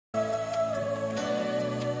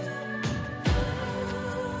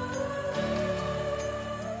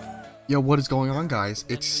Yo, what is going on, guys?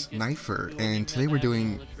 It's Nifer, and today we're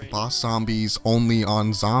doing boss zombies only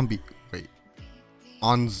on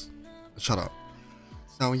shut up.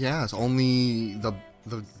 So yeah, it's only the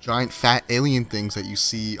giant fat alien things that you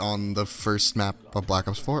see on the first map of Black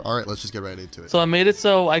Ops 4. Alright, let's just get right into it. So I made it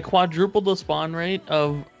so I quadrupled the spawn rate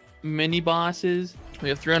of mini bosses. We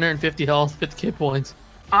have 350 health, 50k points.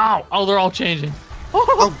 Ow! Oh, they're all changing.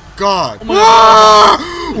 Oh god! Oh my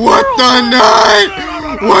God. What the night?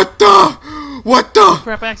 What the?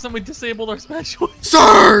 Crap, I accidentally disabled our special.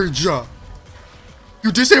 Surge! You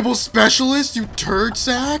disable specialist, you turd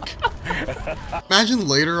sack? Imagine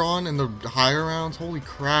later on in the higher rounds, holy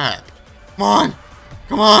crap. Come on!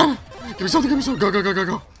 Come on! Give me something,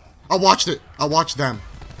 go. I watched it. I watched them.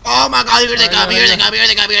 Oh my god, here they come.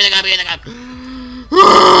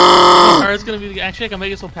 Alright, it's gonna be actually I can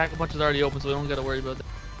make it so pack a punch is already open so we don't gotta worry about that.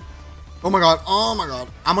 Oh my god, I'm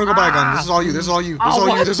gonna go buy a gun. This is all you, this is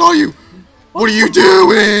all you. What are you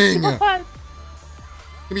doing? Give me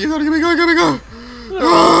a gun.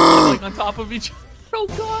 Like on top of each other. Oh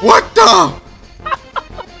god. What the? Oh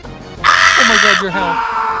my god, your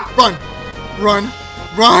health.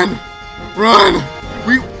 Run!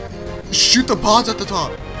 We shoot the pods at the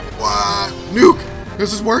top. What? Nuke!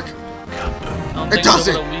 Does this work? It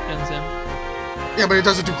doesn't. Weakens him. Yeah, but it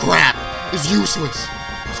doesn't do crap. It's useless.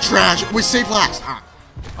 It's trash. Wait, save last.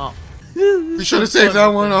 Oh. We should have saved that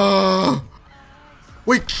one.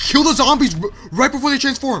 Wait, kill the zombies right before they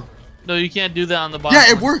transform. No, you can't do that on the bottom. Yeah,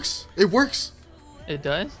 it works. It works. It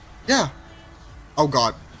does? Yeah. Oh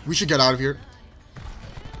god, we should get out of here.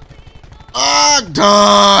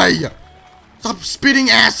 Die! Stop spitting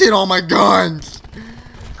acid on my guns.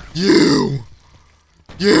 You.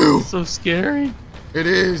 So scary. It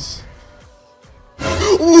is.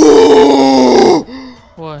 Ooh!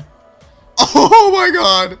 What? Oh my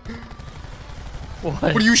god. What?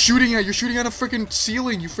 What are you shooting at? You're shooting at a freaking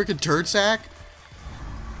ceiling, you freaking turd sack.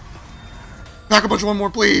 Pack a bunch, one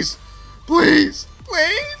more, please. Please.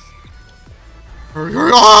 Hurry.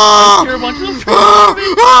 Ah! You're a bunch of them.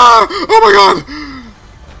 Oh my god.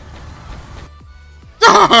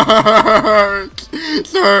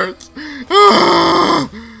 Surge.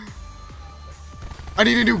 I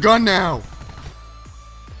need a new gun now.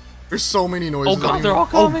 There's so many noises. Oh god, they're all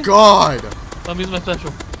coming. Oh god. Let me use my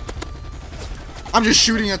special. I'm just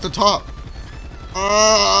shooting at the top.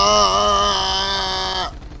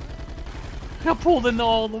 I got pulled into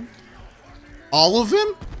all of them. All of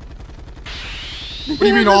them? What do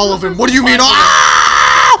you mean all of them? What do you mean?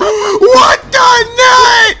 Ah! What the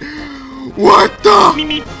night? What the?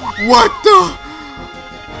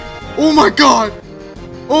 Oh my god.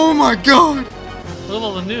 Look at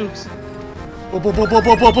all the nukes.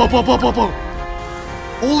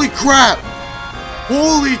 Holy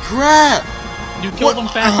crap. You killed them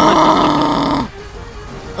fast.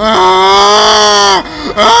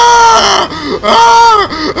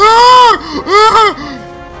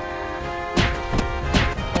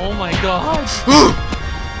 Oh my god.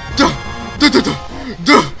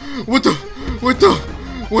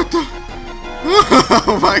 What the?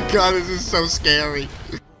 Oh my god, this is so scary.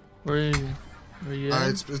 Where are you? Where are you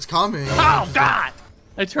at? It's coming. Oh god!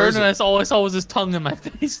 I turned and all I saw was his tongue in my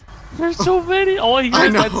face. There's so many. All I hear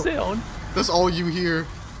is that sound. That's all you hear.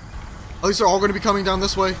 At least they're all going to be coming down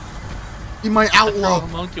this way. He might outlaw. The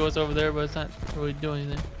monkey was over there, but it's not really doing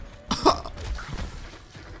anything.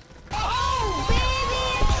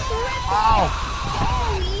 Ow!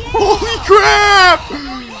 Holy crap!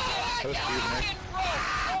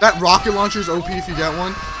 That rocket launcher is OP if you get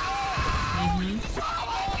one.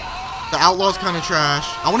 The outlaw's kind of trash.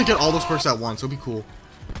 I want to get all those perks at once. It'll be cool.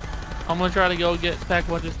 I'm gonna try to go get pack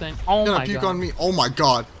what this thing. Oh my god! Puke on me. Oh my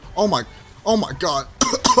god. Oh my god.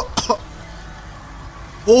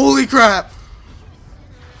 Holy crap!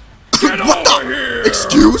 Get over here!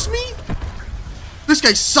 Excuse me? This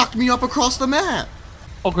guy sucked me up across the map.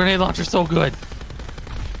 Oh, grenade launcher's so good.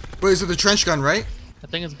 Wait, is it the trench gun, right? I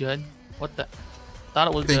think it's good. What the? Thought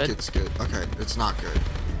it was I think good. it's good. Okay, it's not good.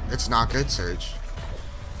 It's not good, Surge.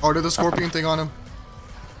 Oh, did the scorpion thing on him?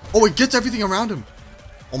 Oh, it gets everything around him.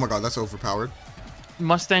 Oh my god, that's overpowered.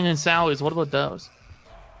 Mustang and Sally's. What about those?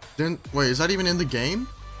 Wait, is that even in the game?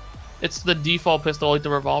 It's the default pistol, like the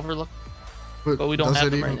revolver look. But we don't have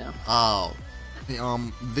them right now. Oh. Hey,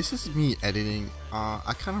 this is me editing.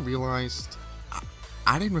 I kind of realized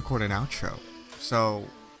I didn't record an outro. So,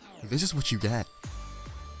 this is what you get.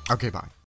 Okay, bye.